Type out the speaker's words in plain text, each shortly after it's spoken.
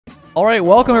All right,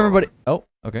 welcome everybody. Oh,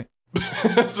 okay.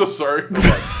 So sorry.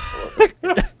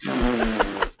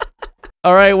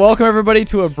 All right, welcome everybody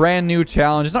to a brand new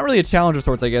challenge. It's not really a challenge of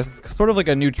sorts, I guess. It's sort of like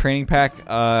a new training pack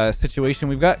situation.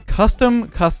 We've got custom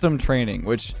training,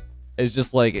 which is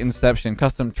just like Inception,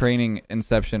 custom training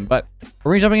Inception. But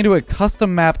we're jumping into a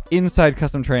custom map inside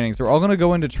custom training. So we're all going to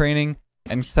go into training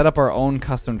and set up our own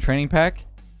custom training pack.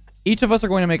 Each of us are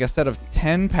going to make a set of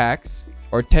 10 packs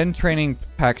or 10 training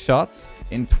pack shots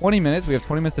in 20 minutes. We have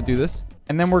 20 minutes to do this.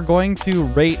 And then we're going to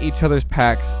rate each other's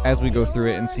packs as we go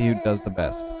through it and see who does the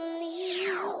best.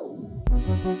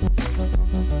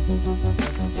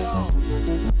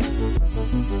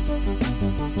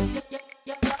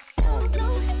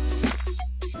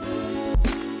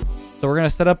 So we're going to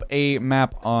set up a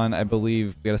map on, I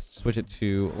believe, we got to switch it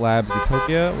to Labs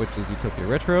Utopia, which is Utopia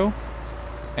Retro.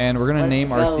 And we're going to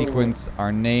name our sequence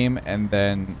our name and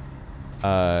then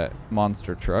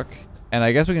Monster Truck. And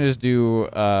I guess we can just do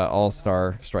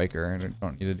All-Star Striker. I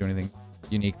don't need to do anything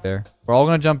unique there. We're all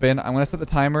going to jump in. I'm going to set the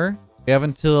timer. We have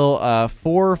until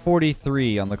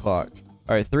 4:43 on the clock.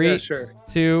 All right, 3,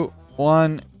 2,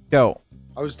 1, go.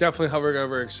 I was definitely hovering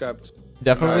over accept.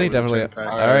 Definitely. All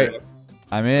right.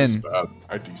 I'm in.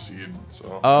 I DC'd,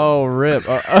 so. Oh, rip.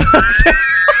 Okay.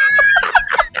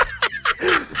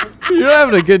 You're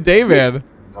having a good day, man.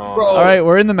 All right,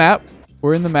 we're in the map.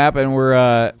 We're in the map, and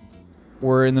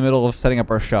we're in the middle of setting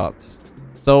up our shots.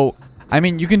 So, I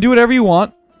mean, you can do whatever you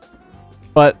want,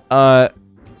 but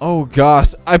oh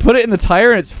gosh, I put it in the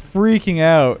tire and it's freaking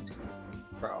out.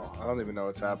 Bro, I don't even know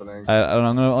what's happening. I don't know.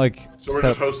 I'm gonna like. So we're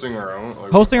just hosting our own.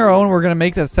 Like, hosting our own. We're gonna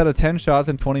make that set of 10 shots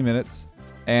in 20 minutes,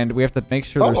 and we have to make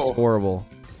sure they're scoreable. All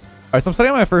right, so I'm setting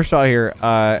up my first shot here.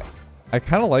 I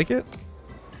kind of like it,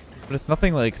 but it's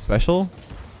nothing like special.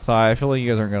 So I feel like you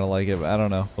guys aren't gonna like it, but I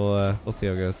don't know. We'll see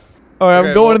how it goes. All right,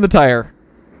 I'm going in the tire.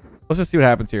 Let's just see what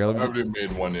happens here. I haven't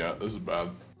made one yet. This is bad.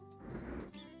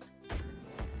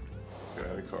 Okay, I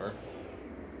had a car.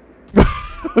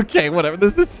 Okay, whatever.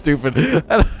 This is stupid.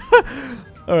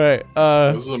 All right.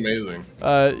 This is amazing.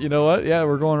 You know what? Yeah,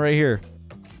 we're going right here.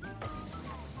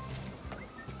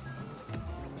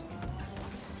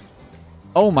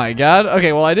 Oh my god.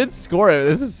 Okay, well I did score it.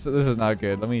 This is not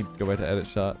good. Let me go back to edit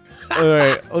shot. All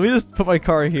right, let me just put my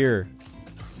car here.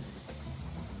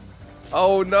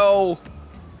 Oh no,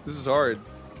 this is hard.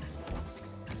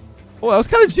 Oh, that was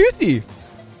kind of juicy.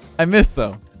 I missed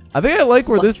though. I think I like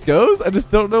where this goes. I just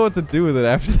don't know what to do with it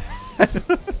after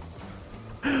that.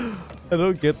 I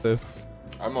don't get this.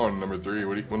 I'm on number 3.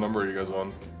 What number are you guys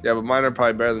on? Yeah, but mine are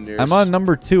probably better than yours. I'm on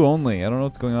number 2 only. I don't know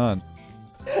what's going on.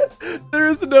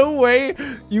 There's no way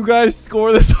you guys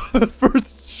score this on the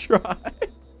first try.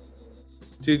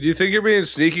 Dude, you think you're being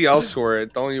sneaky? I'll score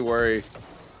it. Don't you worry.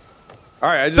 All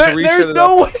right, I just reset it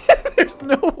up. There's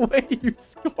no way you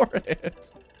score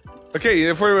it. Okay,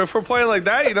 if we're playing like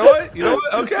that, you know what? You know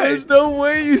what? Okay. There's no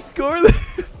way you score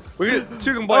this. We get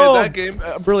 2 can play that game.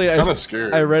 Brilliant. I'm kind of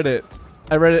scared. I read it.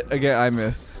 I read it again. I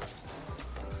missed.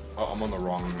 Oh, I'm on the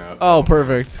wrong net. Oh,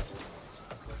 perfect.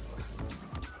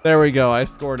 There we go. I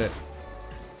scored it.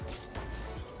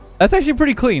 That's actually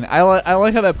pretty clean. I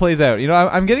like how that plays out. You know,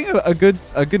 I'm getting a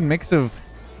good mix of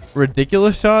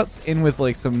ridiculous shots in with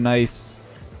like some nice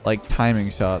like timing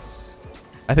shots.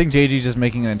 I think JG's just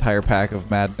making an entire pack of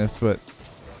madness, but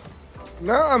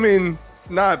no, I mean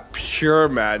not pure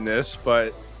madness,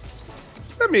 but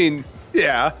I mean,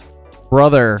 yeah.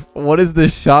 Brother, what is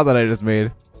this shot that I just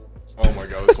made? Oh my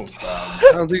god, this one's bad.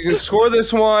 I don't think you can score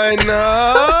this one.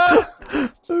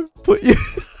 Put you.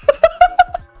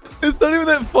 It's not even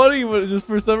that funny, but just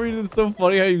for some reason it's so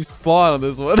funny how you spawn on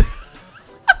this one.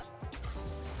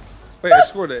 Wait, I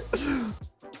scored it.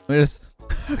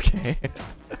 Okay.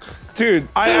 Dude,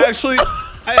 I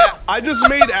just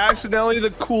made accidentally the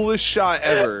coolest shot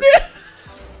ever.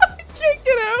 I can't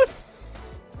get out.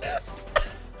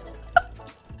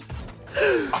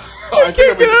 I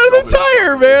can't get out of the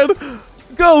tire, man.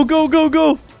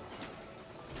 Go.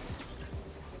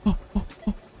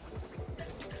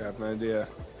 I have no idea.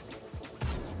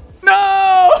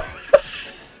 No!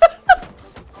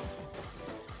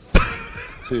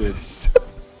 Dude.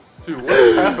 Dude, what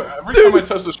is happening? Every time I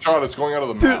test this shot, it's going out of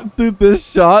the map. Dude, this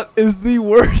shot is the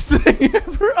worst thing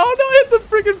ever. Oh no, I hit the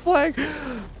freaking flag.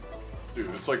 Dude,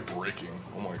 it's like breaking.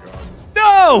 Oh my god.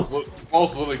 No! The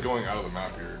ball's literally going out of the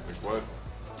map here. Like, what?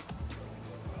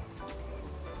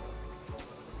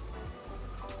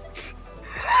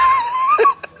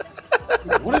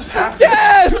 Dude, what is happening?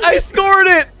 Yes! I scored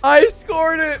it! I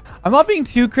scored it! I'm not being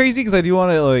too crazy because I do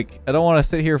want to, like, I don't want to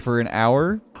sit here for an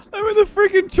hour. I'm in the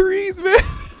freaking trees, man.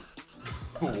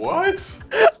 What?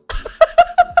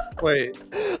 Wait.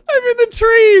 I'm in the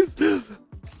trees.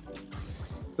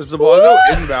 Does the ball go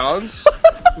inbounds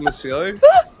from the ceiling?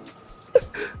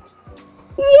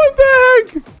 What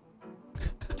the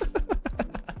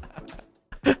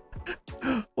heck?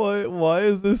 Why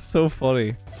is this so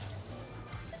funny?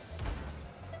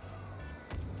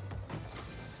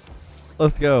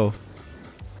 Let's go.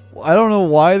 I don't know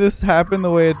why this happened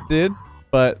the way it did,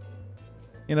 but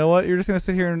you know what? You're just gonna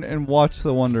sit here and watch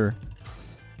the wonder.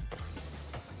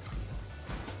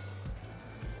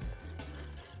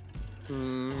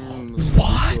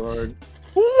 What?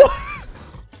 What?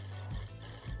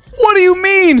 What do you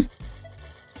mean?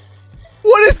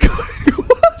 What is going?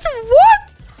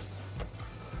 What?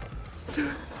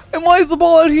 And why is the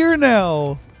ball out here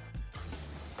now?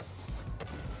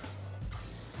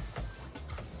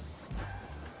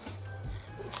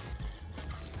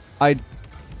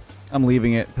 I'm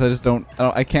leaving it because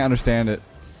I can't understand it.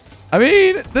 I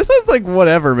mean, this one's like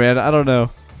whatever, man. I don't know.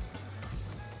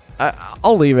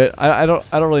 I'll leave it. I don't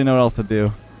really know what else to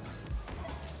do.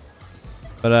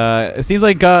 But it seems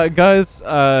like Guy's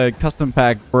custom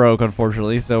pack broke,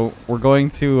 unfortunately. So we're going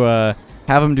to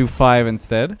have him do 5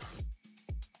 instead.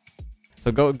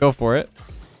 So go for it.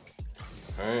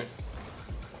 Alright.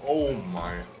 Oh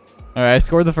my. Alright, I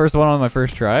scored the first one on my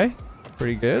first try.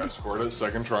 Pretty good. Yeah, I scored it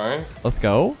second try. Let's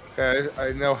go. Okay,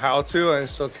 I know how to, and I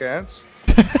still can't.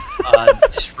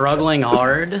 Struggling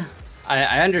hard.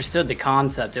 I understood the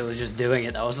concept. It was just doing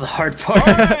it. That was the hard part.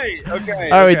 Alright, okay.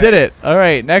 All right, we did it. All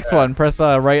right, next one. Press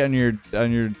right on your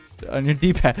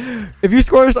D-pad. If you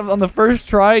score something on the first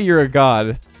try, you're a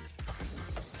god.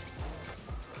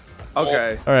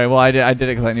 Okay. All right. Well, I did it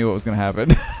because I knew what was gonna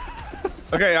happen.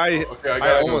 Okay, I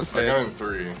almost I did. got it in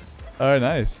 3. All right,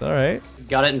 nice. All right,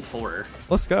 Got it in 4.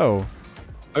 let's go.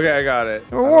 Okay, I got it.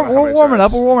 We're warming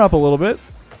up. We're warming up a little bit.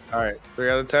 Alright, 3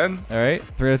 out of 10. All right,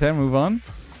 3 out of 10. Move on.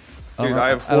 Dude, I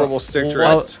have horrible stick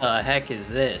What drift. the heck is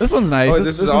this? This one's nice. Oh,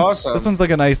 this is awesome. This one's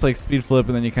like a nice like speed flip,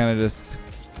 and then you kind of just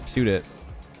shoot it.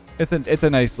 It's a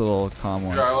nice little calm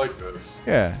one. Yeah, I like this.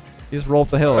 Yeah, you just roll up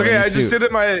the hill. Okay, and I you just shoot. did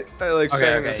it my like Okay,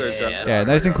 second or okay, third time. Yeah,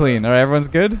 nice and clean. All right, everyone's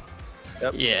good.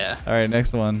 Yeah. All right,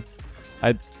 next one.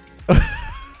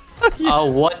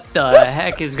 Oh, what the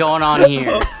heck is going on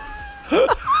here?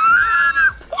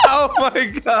 Oh my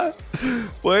god!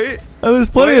 Wait. Oh, there's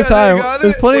plenty of time.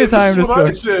 There's plenty of time to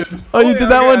score. Oh, you did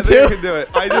that one I too? can do it.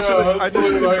 I just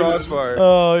hit the crossbar.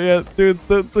 Oh yeah, dude,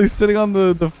 the sitting on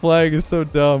the flag is so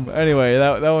dumb. Anyway,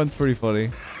 that one's pretty funny.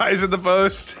 Eyes at the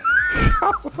post.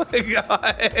 Oh my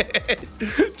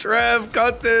god! Trev,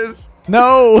 cut this.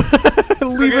 No,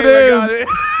 leave it I got in. it.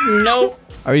 Nope.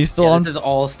 Are you still Yeah, on? this is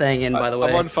all staying in, by the way.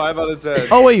 I'm on 5 out of 10.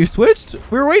 Oh wait, you switched?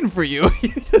 We were waiting for you. You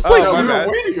just Oh, like my We bad.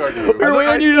 were waiting on you. we were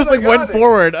waiting. I You just said I like went got it.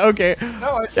 forward. Okay.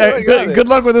 No, I said I got it. Good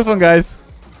luck with this one, guys.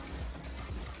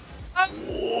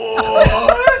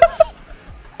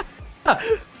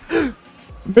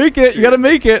 Make it. You gotta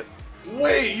make it.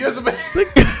 Wait, you have to make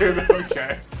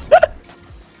okay.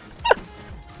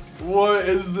 What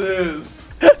is this?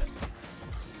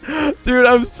 Dude,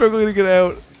 I'm struggling to get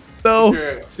out. No.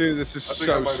 Okay. Dude, this is I think I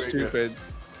so might make stupid.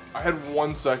 I had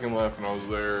 1 second left when I was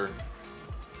there.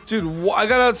 Dude, I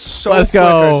got out so Let's quick.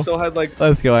 go. I still had like.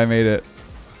 Let's go. I made it.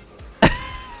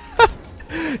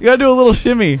 You gotta do a little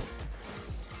shimmy.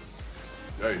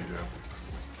 Yeah, you do.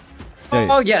 Yeah.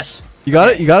 Oh, yes. You got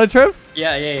it? You got it, Trev?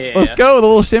 Yeah. Let's go with a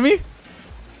little shimmy.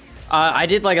 I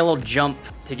did like a little jump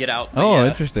to get out. but Oh, yeah.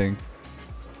 interesting.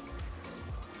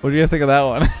 What do you guys think of that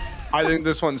one? I think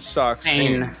this one sucks.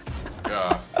 Pain.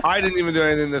 Yeah. I didn't even do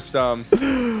anything this dumb.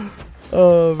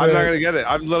 Oh, man. I'm not gonna get it.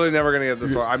 I'm literally never gonna get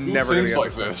this one. I'm Who never gonna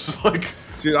sings get like this. this. Like,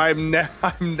 Dude, I'm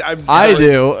I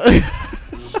do.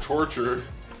 just torture.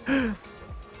 I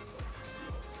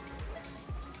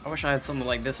wish I had something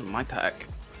like this in my pack.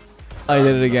 I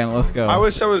did it again. Let's go. I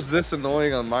wish I was this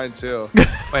annoying on mine too.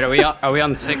 Wait, are we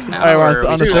on 6 now? All right, we're or are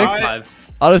on we the still 6? 5?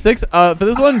 Out of 6. For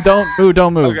this one,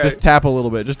 don't move. Okay. Just tap a little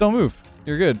bit. Just don't move.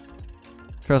 You're good.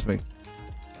 Trust me.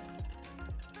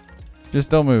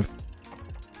 Just don't move.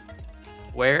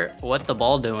 What the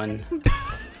ball doing?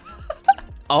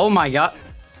 Oh my god.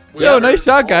 Yo, nice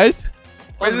shot, guys.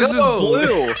 Wait, Let's this go. is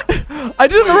blue. I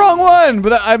did the wrong one,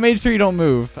 but I made sure you don't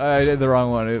move. I did the wrong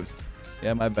one. Oops.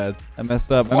 Yeah, my bad. I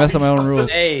messed up. I messed up my own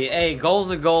rules. Hey, goal's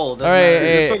a goal. Doesn't All right, matter.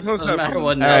 hey. This one comes Doesn't out matter from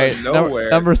what All right, nowhere.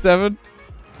 number 7.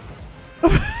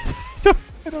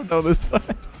 I don't know this one.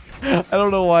 I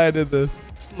don't know why I did this.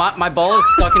 My ball is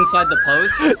stuck inside the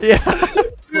post. Yeah.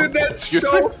 Dude, that's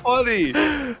so funny.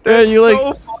 Yeah, That's you like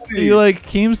so funny. you like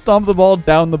Keem stomp the ball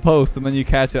down the post and then you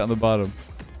catch it on the bottom.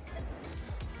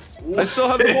 I still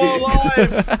have the ball alive. It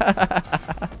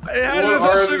hasn't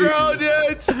What touched are the ground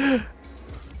yet.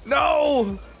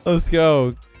 No. Let's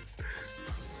go.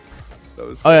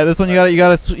 Oh yeah, this one you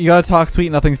gotta talk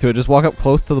sweet nothings to it. Just walk up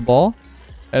close to the ball,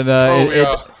 and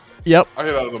yep. I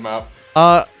hit out of the map.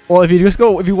 Well, if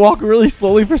you walk really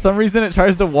slowly for some reason, it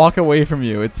tries to walk away from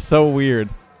you. It's so weird.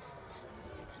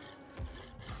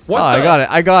 What? I got it.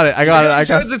 I got it. I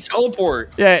got the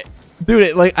teleport. Yeah,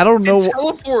 dude. I don't know. It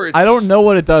teleports. I don't know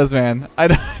what it does, man. I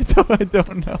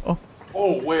don't know.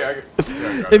 Oh wait, I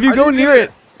got If you go near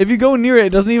it, it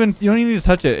doesn't even. You don't even need to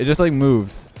touch it. It just like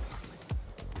moves.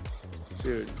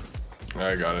 Dude,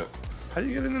 I got it. how do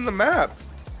you get it in the map?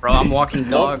 Bro, I'm walking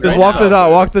dog. Just walk the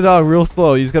dog. Walk the dog real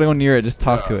slow. You just gotta go near it. Just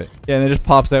talk to it. Yeah, and it just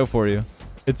pops out for you.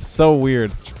 It's so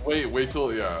weird. Wait till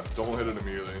don't hit it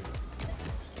immediately.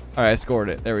 All right, I scored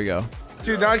it. There we go.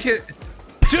 Dude, now I can't.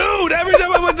 Dude, every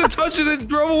time I went to touch it, it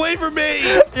drove away from me.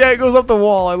 Yeah, it goes up the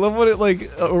wall. I love when it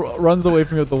like runs away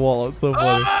from you at the wall. It's so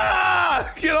funny.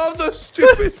 Ah! Get off those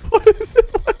stupid. What is it?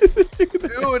 What is it do that?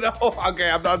 Dude, oh, okay,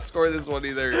 I'm not scoring this one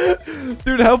either.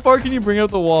 Dude, how far can you bring it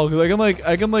up the wall? Because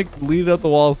I can lead it up the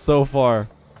wall so far.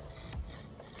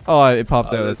 Oh, it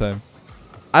popped out that time.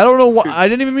 I don't know why. I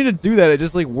didn't even mean to do that. It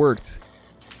just like worked.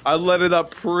 I let it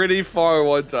up pretty far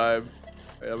one time.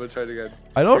 Wait, I'm gonna try it again.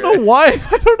 I don't know why.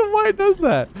 I don't know why it does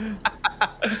that.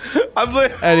 I'm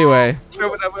like. Anyway.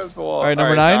 All right,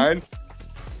 number 9.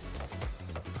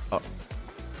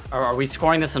 Are we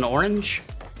scoring this in orange?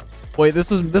 Wait, this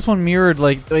one mirrored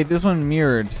this one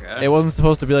mirrored. Okay. It wasn't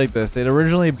supposed to be like this. It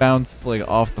originally bounced like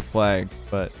off the flag,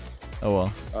 but oh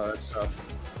well. Oh, that's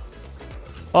tough.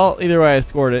 Well, either way, I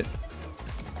scored it.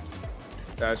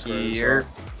 Yeah, I scored it as Here.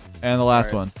 well. And the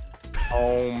last one.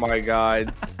 Oh my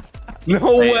god.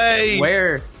 No way.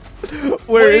 Where?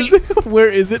 Where is it? Where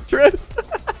is it, Trent?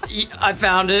 I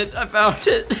found it. I found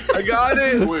it. I got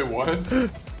it. Wait, what?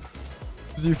 Did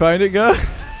you find it, Guh?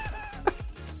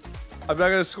 I'm not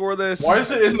gonna score this. Why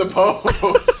is it in the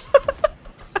post?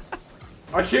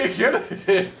 I can't get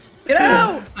it. Get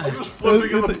out! I'm just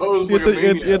flipping in the post like a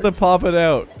maniac. You have to pop it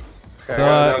out. Okay, So,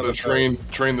 I gotta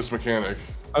train this mechanic.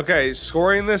 okay,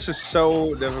 scoring this is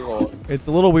so difficult. It's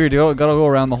a little weird. You gotta go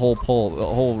around the whole pole, the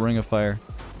whole ring of fire.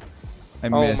 I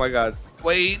missed. Oh my god.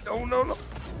 Wait, oh no.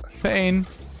 Pain.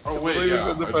 Oh wait, believe it's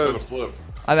yeah, in the I should have post. flipped.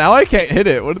 Now I can't hit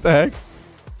it. What the heck?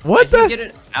 What If you the? get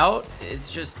it out, it's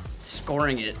just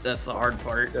scoring it. That's the hard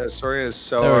part. Yeah, scoring is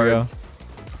so There we hard. go.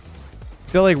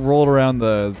 Just gotta like roll it around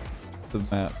the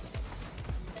map.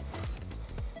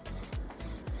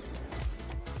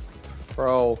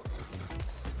 Bro.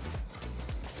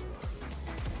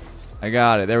 I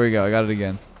got it. There we go. I got it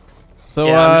again. So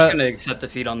Yeah, I'm just gonna accept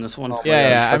defeat on this one.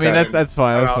 yeah. I mean Okay. that's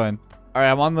fine. That's I'm out. fine. All right,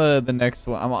 I'm on the next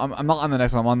one. I'm not on the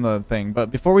next one. I'm on the thing.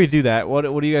 But before we do that, what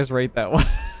do you guys rate that one?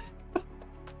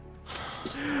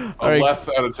 A Leth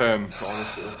out of 10,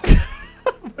 honestly.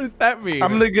 What does that mean?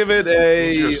 I'm gonna give it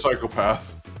You're a. a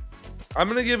psychopath. I'm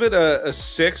gonna give it a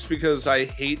 6 because I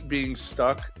hate being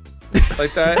stuck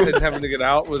like that and having to get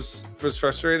out was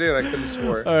frustrating and I couldn't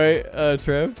score. All right,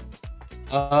 Trev.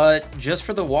 Just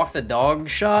for the walk the dog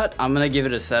shot, I'm gonna give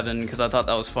it a 7 because I thought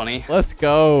that was funny. Let's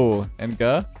go. And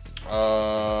Guh?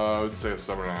 I would say a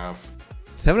 7.5.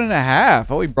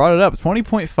 7.5. Oh, we brought it up. It's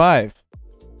 20.5.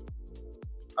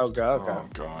 Oh god. Okay. Oh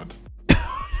god.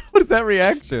 What is that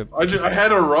reaction? I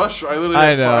had a rush. I literally. I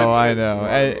had 5 know.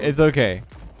 minutes. It's okay.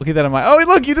 Look at that on my. Oh,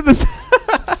 look, you did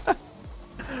the.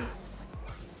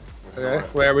 Okay.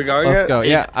 Wait, are we going Let's yet? go.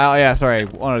 Yeah. Oh, yeah. Sorry.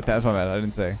 1 out of 10. That's my bad. I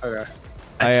didn't say. Okay.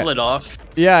 I slid off.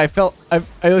 Yeah, I felt. I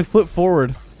like flipped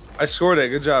forward. I scored it.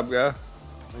 Good job, yeah.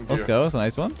 Thank Let's you. go. It's a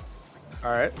nice one.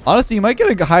 All right. Honestly, you might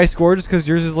get a high score just because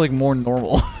yours is like more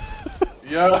normal.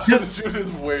 Yeah, dude,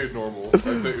 it's way normal. I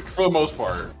think, for the most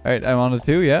part. All right, I'm on to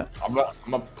 2. Yeah. I'm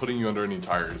not putting you under any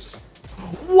tires.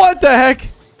 What the heck?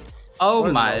 Oh What in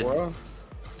the my! world?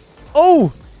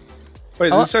 Oh. Wait,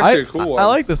 this is actually a cool one. I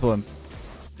like this one.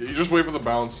 Yeah, you just wait for the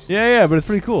bounce. Yeah, but it's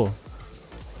pretty cool.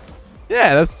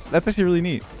 Yeah, that's actually really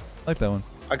neat. I like that one.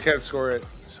 I can't score it.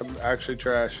 I'm actually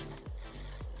trash.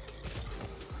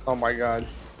 Oh my god.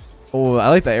 Oh, I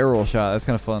like the air roll shot. That's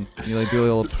kind of fun. You like do a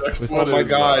little. Next twist. one my is,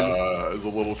 God. Is a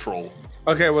little troll.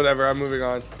 Okay, whatever. I'm moving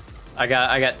on. I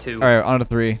got 2. All right, on to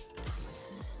 3.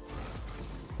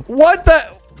 What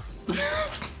the?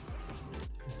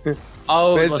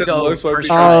 Oh, Vincent let's go. looks like First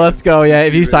we- try. Oh, let's go. Yeah,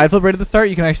 if you side flip right at the start,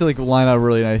 you can actually like line up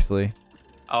really nicely.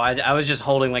 Oh, I was just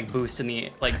holding like boost in the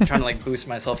trying to like boost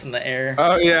myself in the air.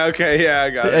 Oh yeah, okay, yeah, I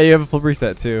got Yeah, it. you have a flip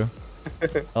reset too.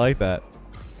 I like that.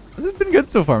 This has been good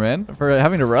so far, man. For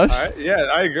having to rush. All right, yeah,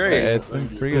 I agree. Yeah, it's been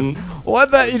pretty good.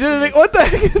 What the? You did it? What the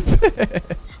heck is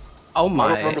this? Oh I don't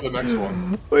my! remember the next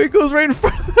one. Wait, it goes right in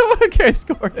front of them. Okay, I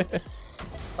scored it.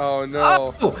 Oh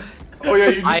no. Oh, Oh yeah,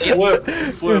 you just flip.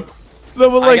 You flip. No,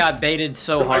 but I like, got baited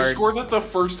so hard. I scored that the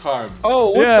first time. Oh,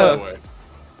 what Yeah. By the the? way.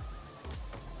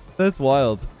 that's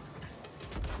wild.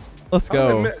 Let's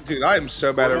go. Dude, I am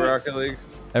so bad at Rocket League.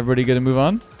 Everybody gonna move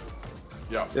on?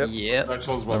 Yeah. Yep. Yep. Next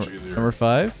one's much easier. Number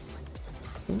 5.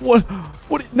 What?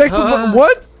 What? Next one?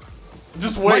 What?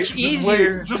 Just wait. Much just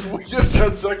easier. wait. Just wait. Just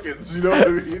 10 seconds. You know what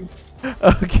I mean?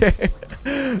 Okay.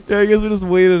 Yeah, I guess we just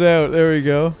wait it out. There we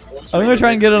go. I'm gonna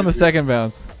try and get it on the second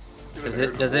bounce.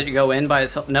 Does it go in by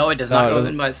itself? No, it does not it go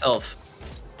doesn't. in by itself.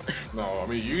 No, I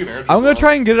mean you can air. I'm gonna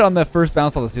try and get it on that first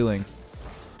bounce on the ceiling.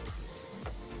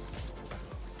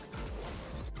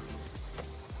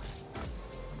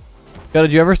 God,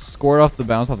 did you ever score it off the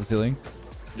bounce off the ceiling?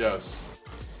 Yes.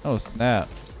 Oh snap!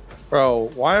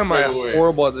 Bro, why am I Wait.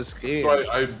 horrible at this game?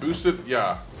 So I boosted.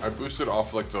 Yeah, I boosted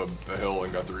off like the hill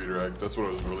and got the redirect. That's what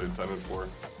it was really intended for.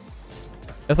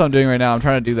 That's what I'm doing right now. I'm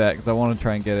trying to do that because I want to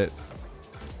try and get it.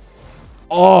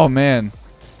 Oh man!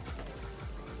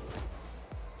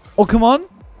 Oh come on!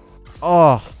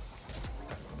 Oh.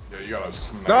 Yeah, you gotta.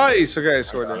 Smack. Nice. Okay, I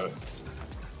scored got it.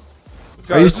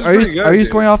 it. Are you this is pretty good, are you dude.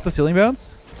 scoring off the ceiling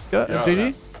bounce? Yeah,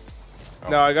 JG?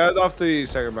 No, I got it off the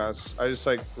second bounce. I just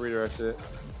like redirected it.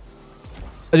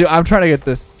 Dude, I'm trying to get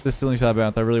this ceiling shot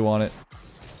bounce. I really want it.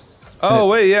 Oh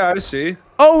wait, yeah, I see.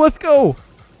 Oh, let's go!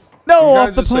 No, You off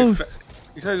kinda the just, like, post.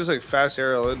 You kind of just like fast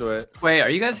aerial into it. Wait, are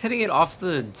you guys hitting it off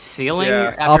the ceiling Yeah.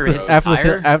 Off after it the hits after the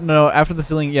the tire? after the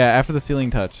ceiling. Yeah, after the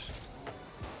ceiling touch.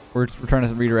 We're trying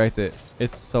to redirect it.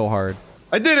 It's so hard.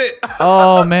 I did it.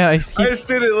 Oh man, I I keep just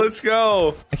did it. Let's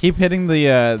go, hitting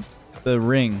the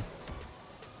ring.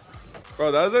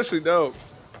 bro. That was actually dope.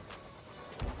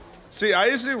 See, I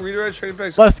used to do redirect training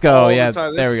packs. Let's go. all Yeah, the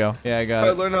time. there This- we go. Yeah, I got So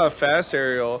I it. learned how to fast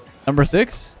aerial. Number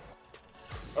 6.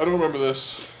 I don't remember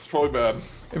this. It's probably bad.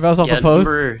 It bounced off Yeah, the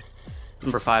post.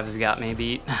 number 5 has got me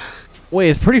beat. Wait,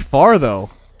 it's pretty far though.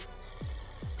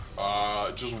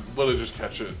 Just let it just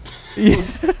catch it. Yeah.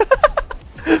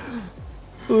 I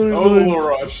was a little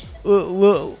rushed.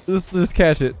 Let's just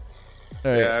catch it.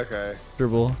 All right. Yeah. Okay.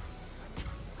 Dribble.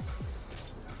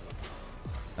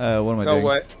 What am I No, doing?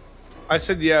 what? I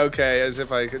said yeah. Okay, as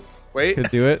if I could. Wait. Could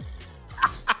do it.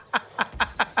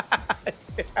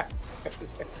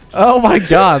 Oh my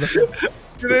god.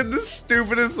 Did it in the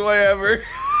stupidest way ever.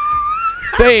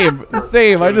 Same.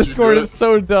 Same. I Did just you scored do it it?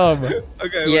 so dumb.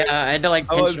 Okay. Yeah, Wait. I had to like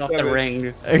I pinch was it off the 7.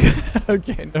 ring.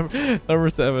 Okay, number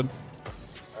 7.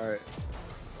 All right.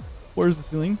 Where's the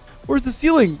ceiling? Where's the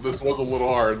ceiling? This was a little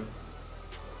hard.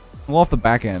 I'm off the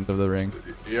back end of the ring.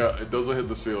 Yeah, it doesn't hit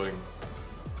the ceiling.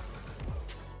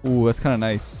 Ooh, that's kind of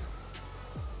nice.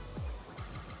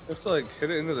 You have to like hit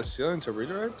it into the ceiling to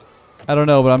redirect. I don't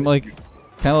know, but I'm like,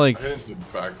 kind of like, I hit into the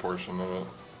back portion of it.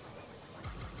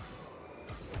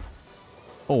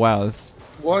 oh wow, this.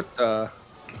 What the?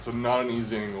 It's not an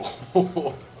easy angle.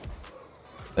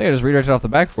 I think I just redirected off the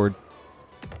backboard.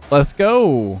 Let's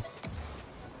go.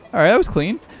 All right, that was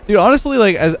clean, dude. Honestly,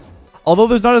 like although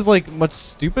there's not as like much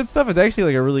stupid stuff, it's actually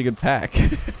like a really good pack.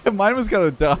 Mine was kind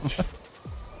of dumb.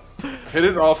 Hit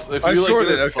it off. If I you like scored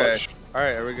hit it. Okay. touch. All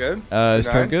right. Are we good? Is Nine?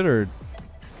 Kurt good or?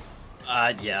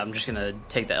 Yeah, I'm just gonna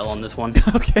take the L on this one.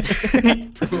 Okay.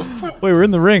 Wait, we're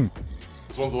in the ring.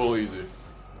 This one's a little easy.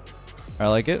 I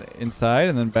like it. Inside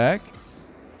and then back.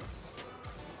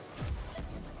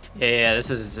 Yeah, this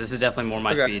is definitely more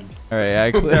my Okay. speed. All right, yeah,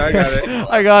 Yeah, I got it.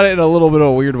 I got it in a little bit of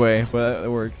a weird way, but it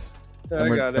works. Yeah, I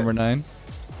got it. Number 9.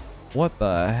 What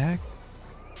the heck?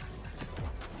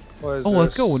 What is Oh,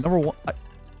 let's this? go. Number 1.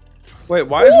 Wait,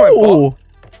 why is my ball? Ooh!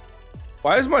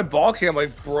 Why is my ball cam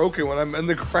like broken when I'm in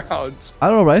the ground? I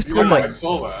don't know, but I Yeah, scored I like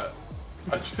saw that.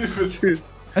 I didn't even.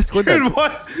 I scored Dude, that.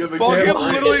 what? Yeah, the Ball camera cam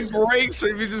literally breaks. breaks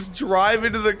if you just drive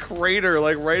into the crater,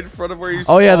 like right in front of where you.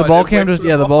 Oh yeah, the spawned ball and cam wait just for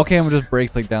the ball ball. cam just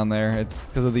breaks like down there. It's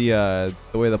because of the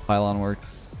way the pylon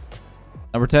works.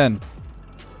 Number 10.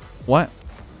 What?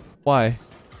 Why?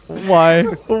 Why?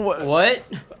 What? What?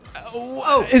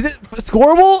 Oh, is it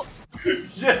scoreable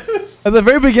Yes. at the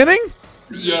very beginning?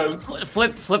 Yes.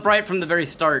 Flip right from the very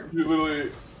start. You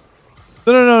literally.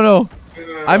 No.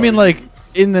 No, I mean like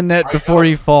in the net I before got-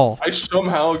 you fall. I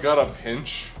somehow got a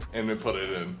pinch and then put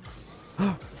it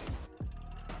in.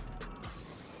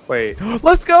 Wait,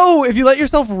 Let's go! If you let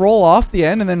yourself roll off the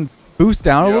end and then boost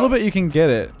down a Yeah. little bit, you can get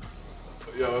it.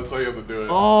 Yeah, that's how you have to do it.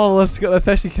 Oh, let's go. That's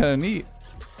actually kind of neat.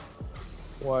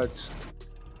 what?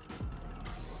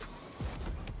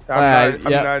 Yeah.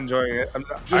 I'm not enjoying it. I'm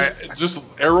not. Just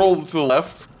arrow to the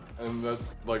left, and that's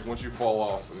like once you fall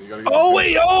off, and you gotta get. Oh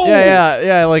wait! Oh.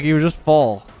 Yeah. Like you would just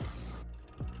fall.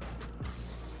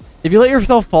 If you let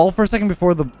yourself fall for a second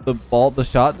before the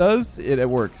shot does, it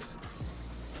works.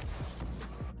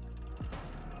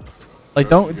 Like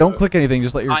don't click anything.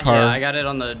 Just let your car. Yeah, I got it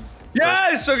on the.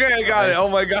 Yes. Okay, I got it. Oh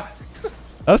my god.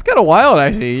 That was kind of wild,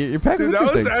 actually. Your pack was Dude, that was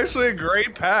interesting. actually a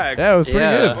great pack. Yeah, it was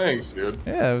pretty good. Thanks, dude.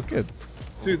 Yeah, it was good.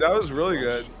 Dude, that was really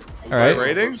good. All right.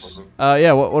 Ratings?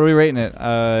 Yeah. What are we rating it?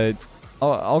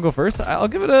 I'll go first. I'll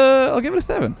give it a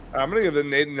 7. I'm gonna give it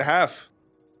an 8.5.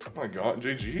 Oh my god,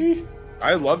 JG.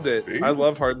 I loved it. I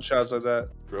love hard shots like that.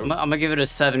 I'm gonna give it a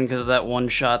 7 because of that one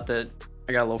shot that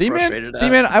I got a little See, frustrated man. See,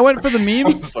 man. I went for the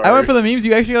memes. sorry. I went for the memes.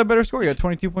 You actually got a better score. You got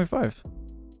 22.5.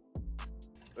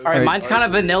 All right, mine's kind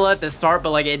of vanilla at the start, but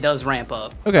like it does ramp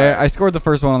up. Okay, I scored the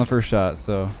first one on the first shot,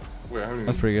 so Wait, I haven't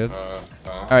that's even- pretty good.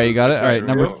 All right, you got it. All right,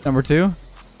 Okay, number 2.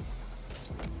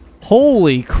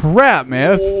 Holy crap,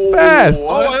 man, that's Oh, fast. Oh,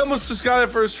 I almost just got it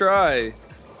first try.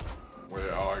 Wait,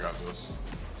 I got this.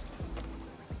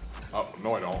 Oh,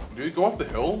 no, I don't. Dude, go off the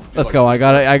hill? Let's go. I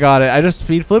got it. I just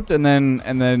speed flipped and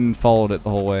then followed it the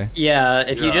whole way. Yeah,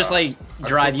 if you just Yeah. like I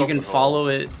drive, flipped you off can the hill. follow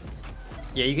it.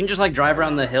 Yeah, you can just like drive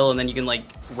around the hill and then you can like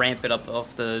ramp it up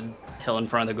off the hill in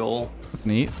front of the goal. That's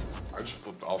neat. I just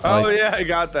flipped off. Oh yeah, I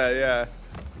got that. Yeah.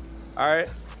 All right,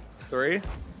 3. All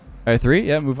right, 3.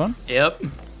 Yeah, move on. Yep.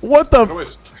 What the?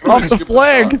 Off the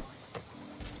flag.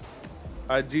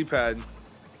 D-pad.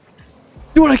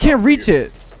 Dude, I can't reach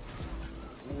it.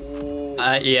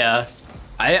 Yeah.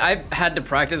 I had to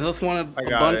practice this one a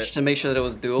got bunch it. to make sure that it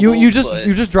was doable. You just but-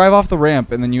 you just drive off the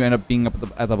ramp and then you end up being up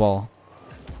at the ball.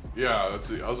 Yeah, that's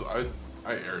it.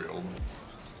 I aerialed.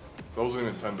 That wasn't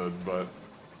intended, but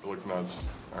it looked nuts.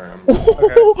 All right,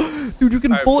 I'm Dude, you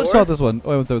can All right, bullet 4? shot this one.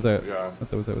 Oh, what's that? Yeah.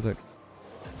 What's that?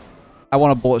 I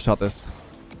want to bullet shot this.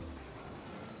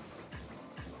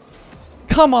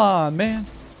 Come on, man.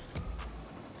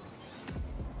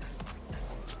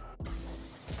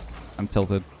 I'm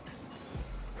tilted.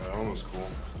 Yeah, that one was cool.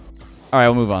 All right,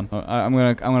 we'll move on. I'm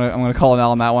gonna call an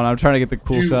L on that one. I'm trying to get the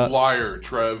cool You shot. liar,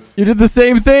 Trev. You did the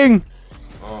same thing.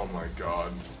 Oh my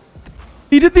god.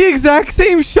 He did the exact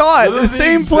same shot, That the is the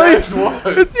same exact place. one.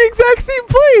 It's the exact same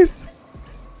place.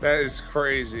 That is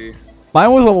crazy.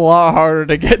 Mine was a lot harder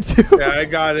to get to. Yeah, I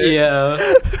got it. Yeah.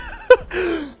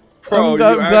 Bro, I'm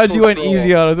glad actual you went troll.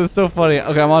 easy on us. That's so funny.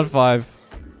 Okay, I'm on 5.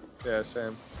 Yeah,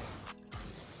 same.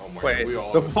 Oh my Wait, god, we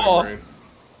all the have the ball. same brain.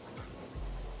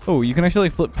 Oh, you can actually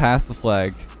flip past the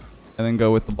flag and then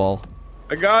go with the ball.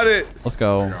 I got it. Let's I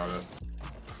go. got it.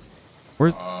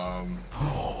 Where's? Oh,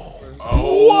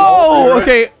 Whoa!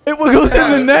 Okay, it goes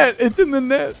in the net. It's in the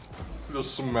net.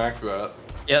 Just smack that.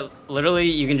 Yeah, literally,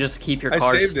 you can just keep your I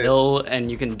car saved it. still and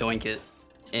you can doink it.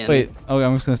 And Wait. Okay,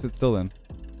 I'm just gonna sit still then.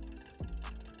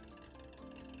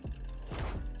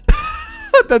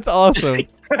 That's awesome.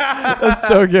 That's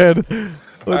so good.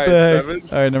 What All the right, heck? 7.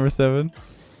 All right, number 7.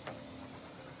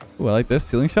 Ooh, I like this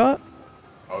ceiling shot.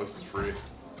 Oh, this is free.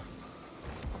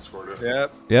 I scored it.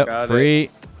 Yep. Yep, Got free.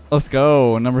 Let's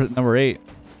go. Number 8.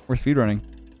 We're speedrunning.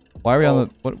 Why are we on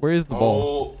the? Where is the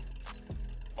ball?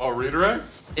 Oh, redirect?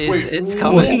 it's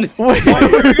coming. Wait. Why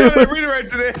are we gonna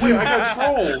redirect today? Wait, I got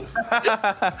trolled.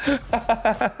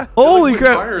 Holy It went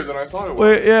crap! higher than I thought it was.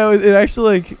 Wait, yeah, it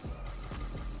actually like.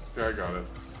 Yeah, I got it.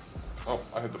 Oh,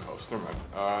 I hit the post. Never mind.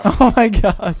 Oh my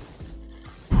god!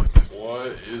 What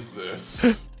is this?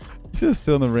 It's just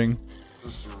still in the ring.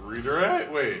 Just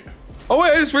redirect? Wait. Oh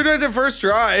wait, I just redirected first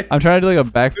try. I'm trying to do like a It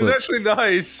was backflip. actually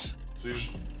nice. So you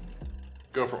just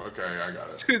go for. Okay, I got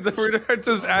it. Dude, the redirect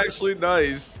is actually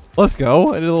nice. Let's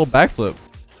go! I did a little backflip.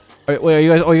 Wait, are you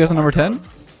guys? Oh, you guys on number 10?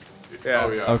 Yeah.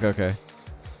 Oh, yeah. Okay.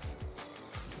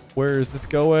 Where is this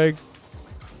going?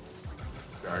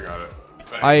 Yeah, I got it.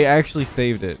 Bang. I actually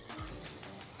saved it.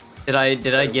 Did I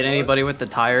get anybody with the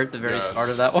tire at the very Yes. start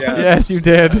of that one? Yeah. Yes, you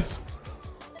did. Nice.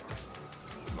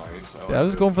 Yeah, I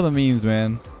was like going for the memes,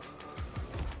 man.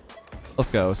 Let's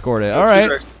go. Scored it. Let's All right.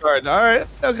 redirect start. All right.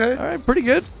 Okay. All right. Pretty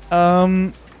good.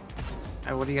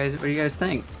 What do you guys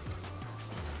think?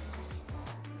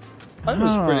 That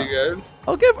was pretty good.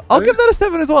 I'll give that a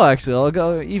 7 as well. Actually, I'll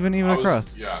go even I was-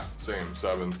 across. Yeah, same.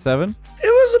 7. 7. It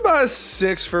was about a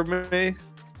 6 for me.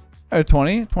 All right,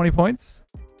 20 points.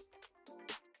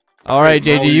 All right,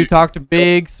 Mo, JG, you talked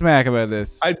big smack about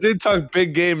this. I did talk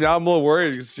big game. Now I'm a little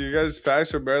worried because you guys'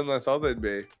 packs are better than I thought they'd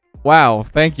be. Wow,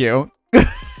 thank you.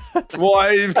 Well,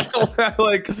 I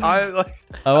like.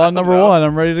 I'm on number 1.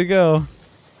 I'm ready to go.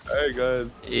 Hey,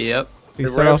 good. Yep. We It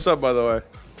start ramps off- up, by the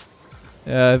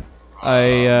way.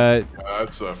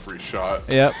 That's a free shot.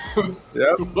 Yep.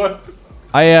 Yep. What?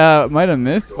 I might have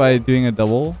missed by doing a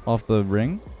double off the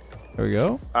ring. There we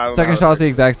go. I don't know Second how to shot's the fix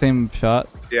it. exact same shot.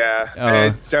 Yeah. Oh.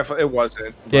 It definitely it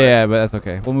wasn't. but- Yeah, but that's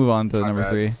okay. We'll move on to My number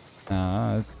bad. 3.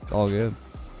 It's all good.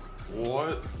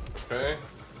 What? Okay.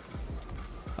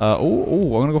 I'm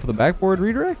gonna go for the backboard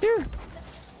redirect here.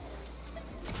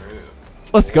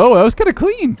 Let's go. That was kind of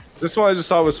clean. This one I just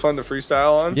thought was fun to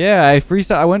freestyle on. Yeah,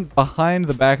 I went behind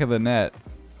the back of the net.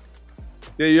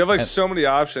 Yeah, you have like so many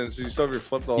options. You still have your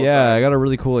flip the whole time. Yeah, I got a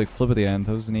really cool like flip at the end.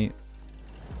 That was neat.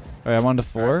 All right, I'm on to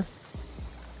 4.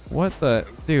 What the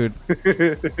dude?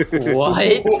 What?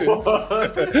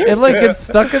 It like gets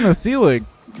stuck in the ceiling.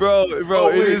 Bro,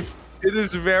 it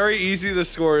is very easy to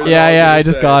score. Yeah, I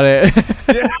just got it.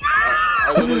 Yeah.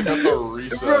 I literally got the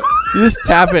reset. You just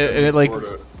tap it and it like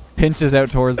pinches out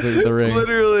towards the ring.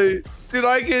 Literally, dude,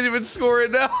 I can't even score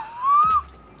it now.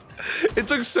 It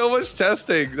took so much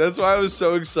testing. That's why I was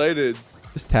so excited.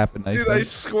 Just tap it nicely. Dude, I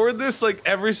scored this like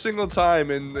every single time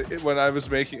when I was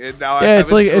making it. Now yeah, I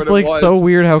it's like once. so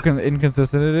weird how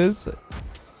inconsistent it is.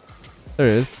 There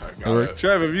it is. I got it.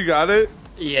 Trev, have you got it?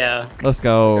 Yeah. Let's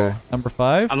go. Okay. Number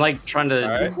 5. I'm like trying to.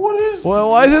 Alright. What is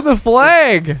Well, why is it the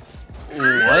flag?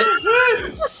 What?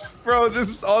 this? Bro, this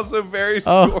is also very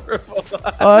Oh.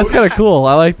 scoreable. Oh, that's kind of cool.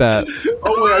 I like that.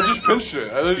 Oh wait, I just pinched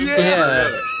it. I just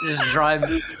Yeah. Just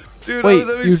drive. Dude, Wait, I was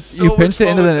having you so much pinched it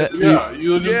fun into the with net? it. Yeah,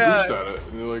 you just Yeah. boost at it.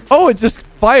 And you're like, Oh, it just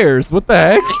fires. What the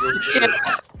heck?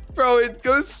 Bro, it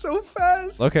goes so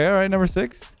fast. Okay, all right, number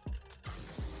 6.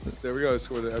 There we go, I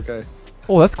scored it. Okay.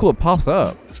 Oh, that's cool. It pops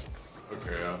up.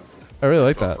 okay, yeah. I really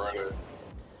like that. Friday.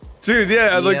 Dude,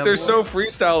 yeah, like Yeah, they're boy. so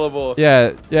freestylable.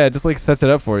 Yeah, it just like sets it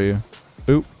up for you.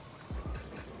 Boop.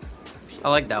 I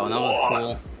like that one. That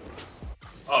was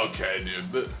cool. Okay,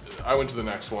 dude. But I went to the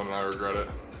next one and I regret it.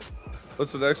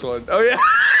 What's the next one? Oh yeah.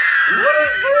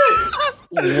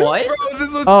 What? Bro,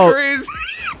 this one's Oh. crazy.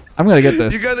 I'm gonna get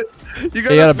this. You gotta You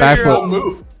gotta figure backflip. out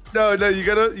Move. No, you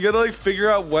gotta like figure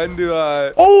out when to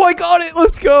Oh, I got it.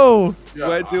 Let's go. Yeah,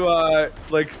 when to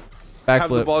like have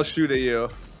the Backflip. ball shoot at you.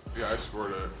 yeah, I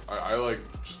scored it. I like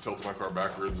just tilted my car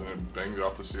backwards and it banged it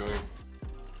off the ceiling.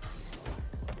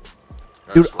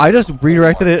 Yeah, Dude, scored I just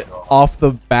redirected Oh my it God. off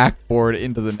the backboard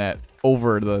into the net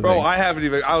over the Bro, thing. I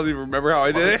don't even remember how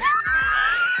I did it.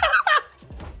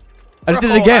 I just did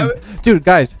Bro, it again. Dude,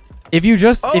 guys, if you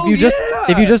just Oh,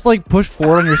 yeah. like push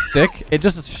forward on your stick, it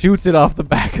just shoots it off the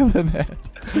back of the net.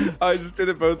 I just did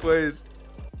it both ways.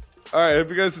 All right, hope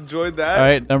you guys enjoyed that. All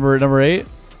right, number 8.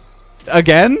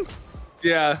 Again?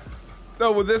 Yeah.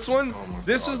 No, with this one, Oh my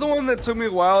this God. is the one that took me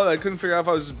a while. I couldn't figure out if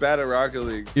I was just bad at Rocket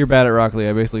League. You're bad at Rocket League.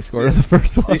 I basically scored on the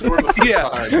first one. Scored the first Yeah.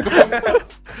 time.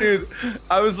 Dude,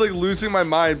 I was like losing my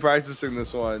mind practicing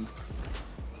this one.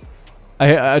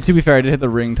 To be fair, I did hit the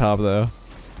ring top though.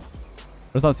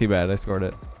 It's not too bad. I scored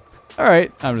it. All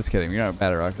right, I'm just kidding. You're not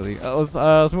bad at Rocket League. Let's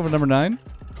move on to number 9.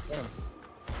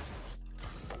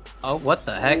 Oh, what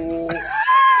the heck?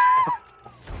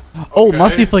 Oh, Okay.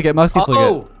 musty flick it. Musty flick it.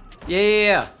 Oh,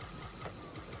 yeah.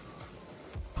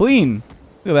 Clean.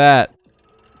 Look at that.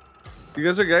 You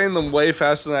guys are getting them way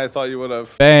faster than I thought you would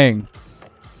have. Bang.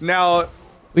 Now,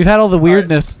 We've had all the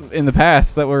weirdness in the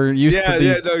past that we're used to yeah,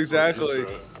 these. no, exactly.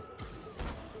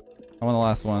 I'm on the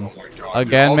last one. Oh my God,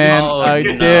 Again, dude, man. all Oh,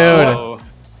 this dude. No.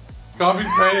 Copy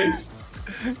paste.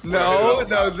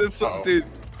 No, this one, Oh. dude.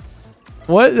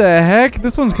 What the heck?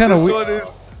 This one's kind of weird.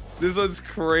 This one's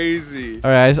crazy. All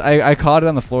right, I caught it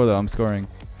on the floor though. I'm scoring.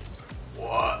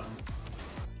 What?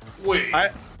 Wait.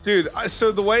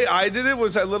 So the way I did it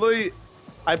was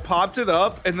I popped it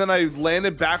up and then I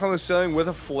landed back on the ceiling with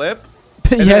a flip.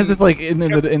 He And has then this like in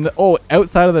the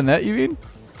outside of the net. You mean?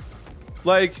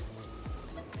 Like.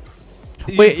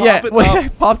 you Wait, pop yeah. it Wait, up- I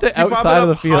popped it you pop outside it of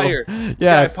the up field. higher.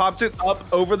 Yeah. I popped it up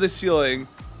over the ceiling,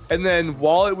 and then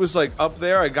while it was like up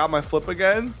there, I got my flip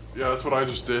again. Yeah, that's what I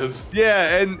just did.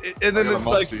 Yeah, and then I got a it's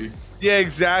like, musty. yeah,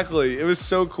 exactly. It was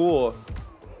so cool.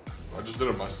 I just did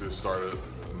a musty to start it,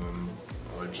 and then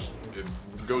like just it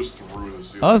goes through the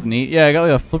ceiling. Oh, that was neat. Yeah, I got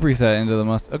like a flip reset into the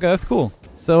must. Okay, that's cool.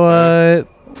 So,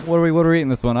 what are we eating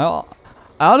this one?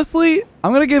 Honestly,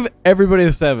 I'm gonna give everybody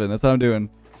a 7. That's what I'm doing.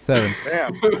 7.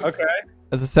 Damn. Okay.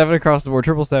 That's a 7 across the board.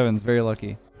 Triple 7s. Very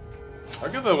lucky. I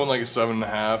give that one like a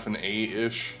 7.5, an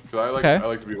 8-ish. Cause I like Okay. I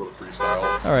like to be able to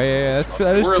freestyle. All right. Yeah, that's true.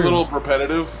 That is We're true. a little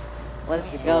repetitive. Let's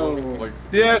go. Like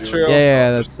Yeah, the true.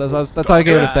 Yeah, that's why I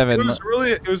gave it a 7.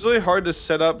 It was really hard to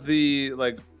set up the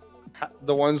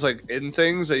the ones like in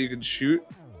things that you could shoot,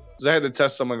 because I had to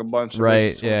test them like a bunch. It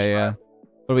wasted Right. so much Yeah. time.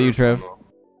 What about you, Trev?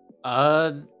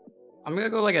 I'm gonna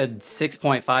go like a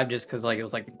 6.5 just because like it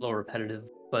was like a little repetitive,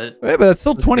 but Wait, but that's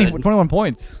still That's 20, good. 21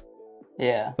 points.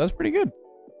 yeah. That's pretty good.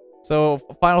 So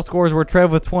final scores were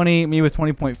Trev with 20, me with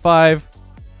 20.5,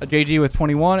 JG with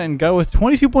 21, and Go with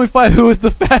 22.5, who was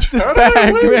the fastest How did I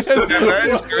back, win? man. Yeah, that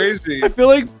is crazy. I feel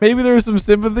like maybe there was some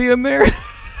sympathy in there.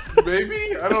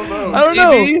 Maybe? I don't know. I don't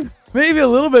know. Maybe. Maybe a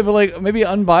little bit, but like maybe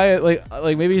unbiased,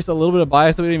 like maybe just a little bit of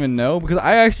bias that we didn't even know. Because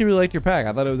I actually really liked your pack.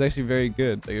 I thought it was actually very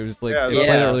good. Like it was just like Yeah, it played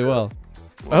yeah. it really well.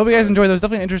 I hope you guys enjoyed. That was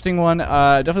definitely an interesting one.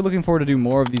 Definitely looking forward to do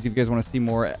more of these if you guys want to see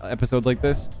more episodes like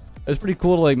this. It's pretty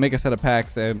cool to like make a set of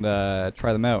packs and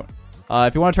try them out.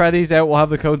 If you want to try these out, we'll have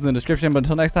the codes in the description. But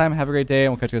until next time, have a great day,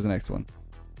 and we'll catch you guys in the next one.